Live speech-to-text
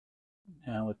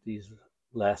Now with these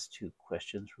last two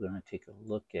questions we're going to take a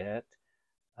look at,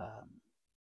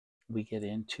 we get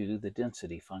into the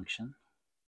density function.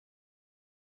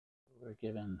 We're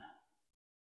given,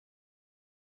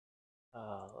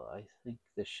 I think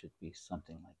this should be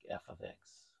something like f of x.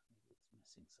 Maybe it's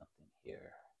missing something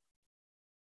here.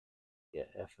 Yeah,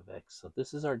 f of x. So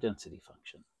this is our density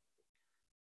function.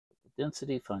 The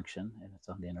density function, and it's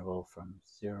on the interval from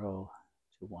 0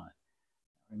 to 1.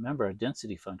 Remember, a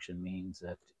density function means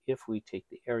that if we take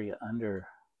the area under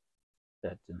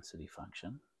that density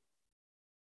function,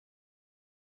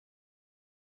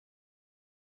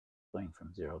 going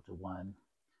from 0 to 1,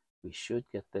 we should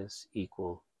get this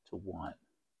equal to 1.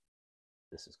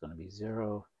 This is going to be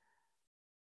 0.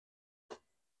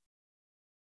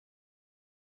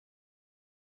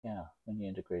 Yeah, when you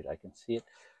integrate, I can see it.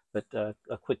 But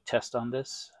a quick test on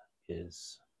this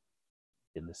is,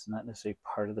 and this is not necessarily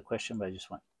part of the question, but I just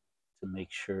want to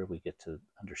make sure we get to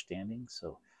understanding.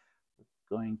 So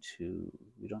we're going to,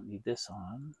 we don't need this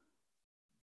on.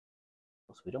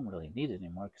 So we don't really need it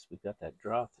anymore because we've got that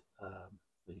draw.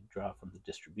 We can draw from the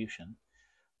distribution.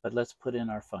 But let's put in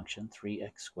our function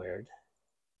 3x squared.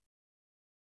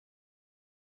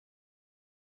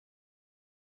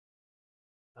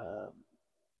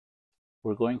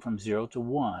 We're going from 0 to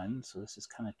 1, so this is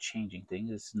kind of changing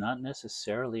things. It's not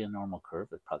necessarily a normal curve.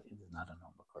 It probably is not a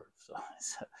normal curve. So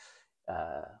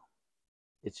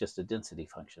it's just a density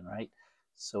function, right?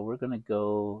 So we're going to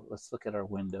go, let's look at our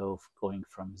window going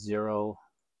from 0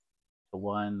 to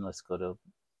 1. Let's go to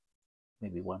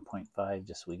maybe 1.5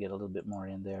 just so we get a little bit more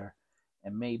in there.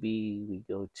 And maybe we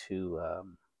go to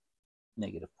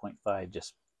negative 0.5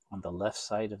 just on the left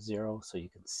side of 0 so you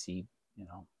can see,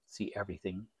 see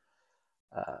everything.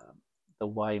 The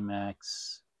y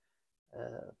max,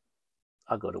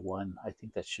 I'll go to 1. I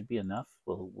think that should be enough.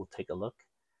 We'll take a look.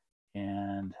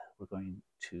 And we're going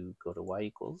to go to y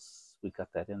equals. We've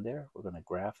got that in there. We're going to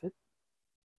graph it.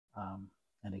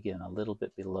 And again, a little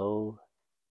bit below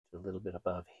to a little bit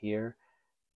above here.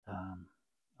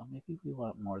 Oh, maybe we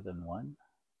want more than 1.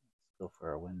 Let's go for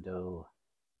our window.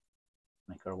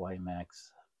 Make our y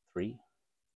max 3.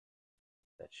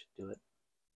 That should do it.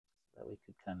 So that we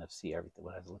could kind of see everything.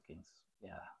 What I was looking.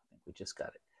 Yeah, I think we just got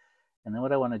it. And then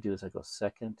what I want to do is I go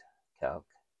second calc.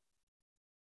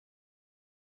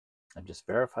 I'm just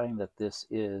verifying that this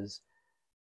is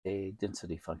a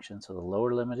density function. So the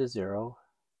lower limit is 0.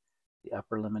 The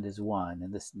upper limit is 1.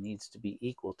 And this needs to be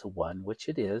equal to 1, which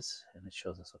it is. And it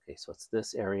shows us, okay, so it's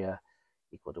this area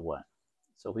equal to 1.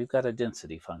 So we've got a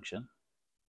density function.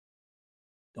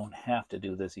 Don't have to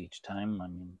do this each time. I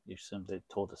mean, you assume they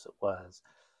told us it was.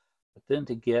 But then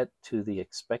to get to the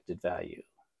expected value,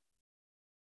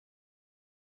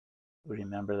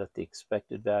 remember that the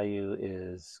expected value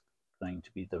is going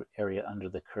to be the area under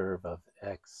the curve of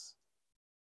x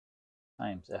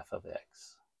times f of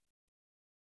x.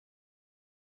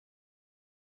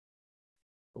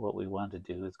 What we want to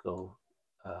do is go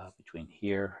between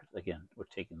here. Again, we're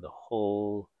taking the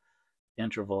whole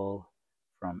interval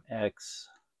from x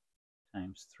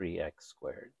times 3x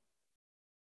squared.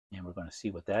 And we're going to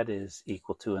see what that is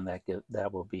equal to, and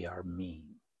that will be our mean.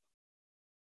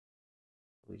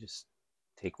 We just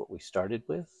take what we started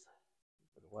with,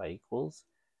 y equals.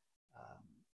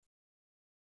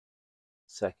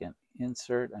 Second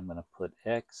insert, I'm going to put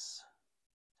x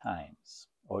times,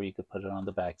 or you could put it on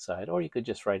the back side, or you could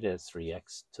just write it as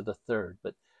 3x to the third.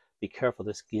 But be careful,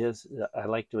 this gives, I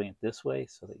like doing it this way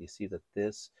so that you see that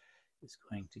this is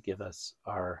going to give us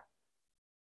our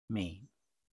mean.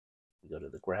 We go to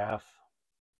the graph.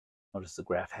 Notice the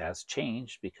graph has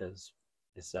changed because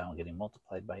it's now getting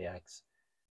multiplied by x.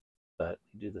 But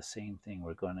we do the same thing.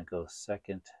 We're going to go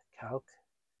second calc.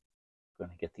 We're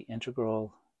going to get the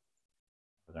integral.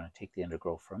 We're going to take the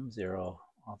integral from 0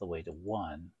 all the way to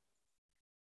 1.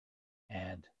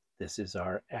 And this is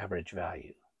our average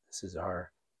value. This is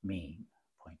our mean,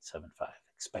 0.75,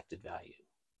 expected value.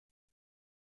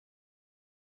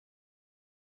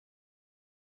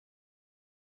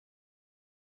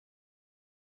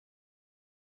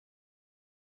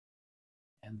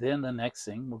 And then the next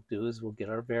thing we'll do is we'll get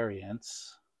our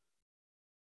variance.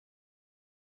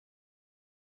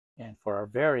 And for our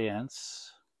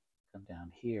variance, come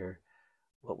down here,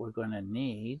 what we're going to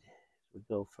need, we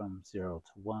go from 0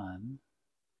 to 1.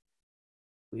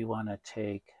 We want to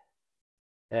take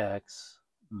x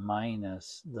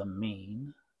minus the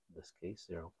mean, in this case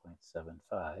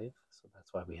 0.75, so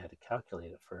that's why we had to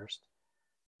calculate it first.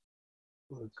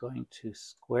 We're going to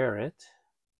square it,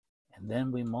 and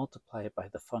then we multiply it by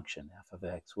the function f of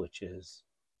x, which is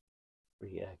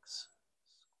 3x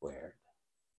squared.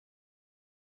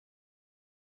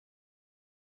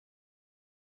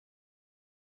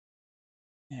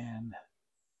 And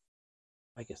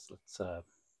I guess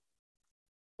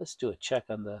let's do a check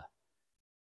on the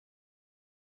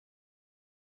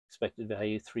expected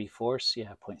value 3/4.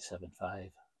 Yeah,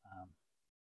 0.75.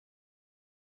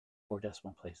 4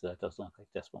 decimal places. That doesn't look like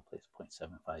decimal place.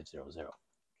 0.7500.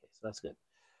 Okay, so that's good.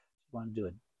 You want to do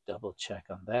a double check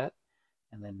on that.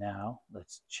 And then now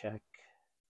let's check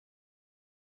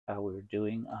how we're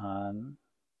doing on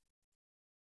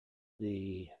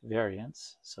the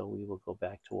variance. So we will go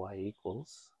back to y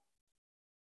equals.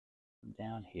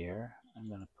 Down here, I'm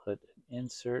going to put an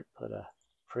insert, put a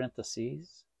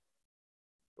parentheses.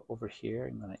 Over here,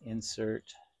 I'm going to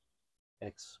insert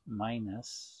x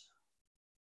minus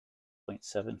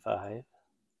 0.75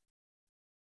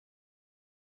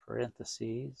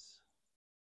 parentheses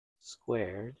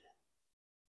squared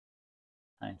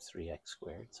times 3x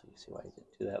squared. So you see why I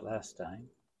didn't do that last time.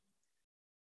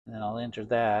 And then I'll enter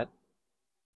that,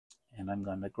 and I'm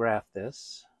going to graph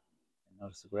this.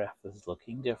 Notice the graph is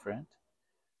looking different.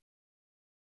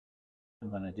 I'm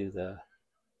going to do the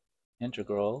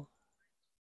integral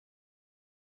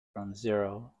from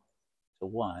 0 to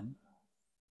 1,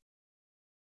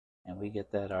 and we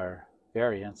get that our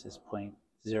variance is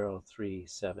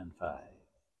 0.0375.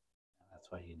 That's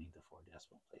why you need the 4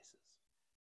 decimal places.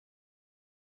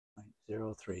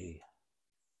 0.03.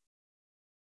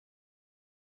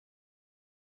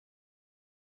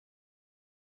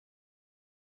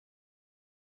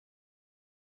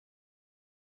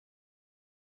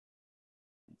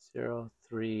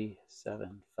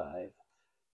 .0375.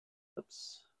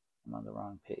 Oops, I'm on the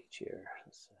wrong page here.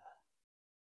 Let's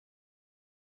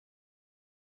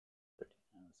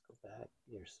go back.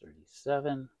 Here's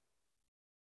 37.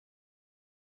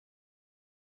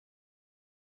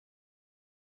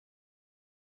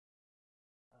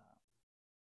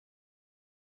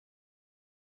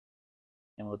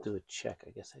 And we'll do a check. I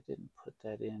guess I didn't put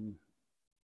that in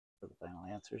for the final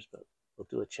answers, but we'll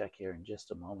do a check here in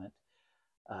just a moment.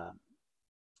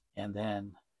 And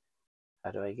then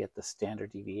how do I get the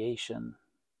standard deviation?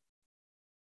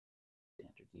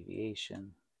 Standard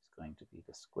deviation is going to be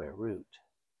the square root,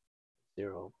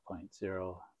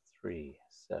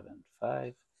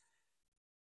 0.0375.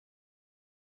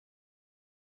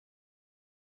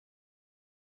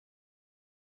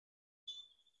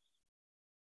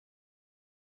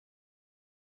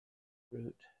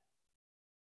 Root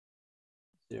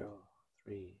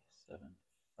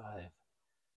 0.0375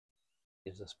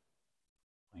 gives us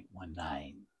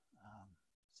 0.19.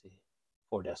 See,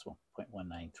 4 decimal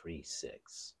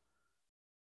 0.1936.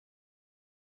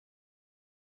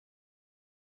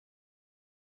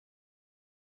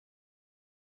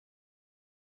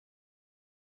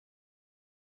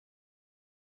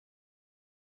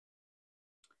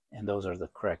 And those are the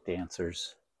correct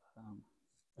answers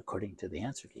according to the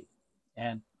answer key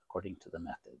and according to the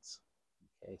methods.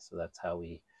 Okay, so that's how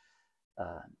we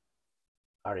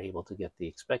are able to get the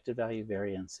expected value,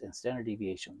 variance, and standard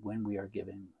deviation when we are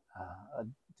given a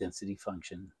density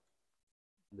function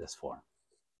in this form.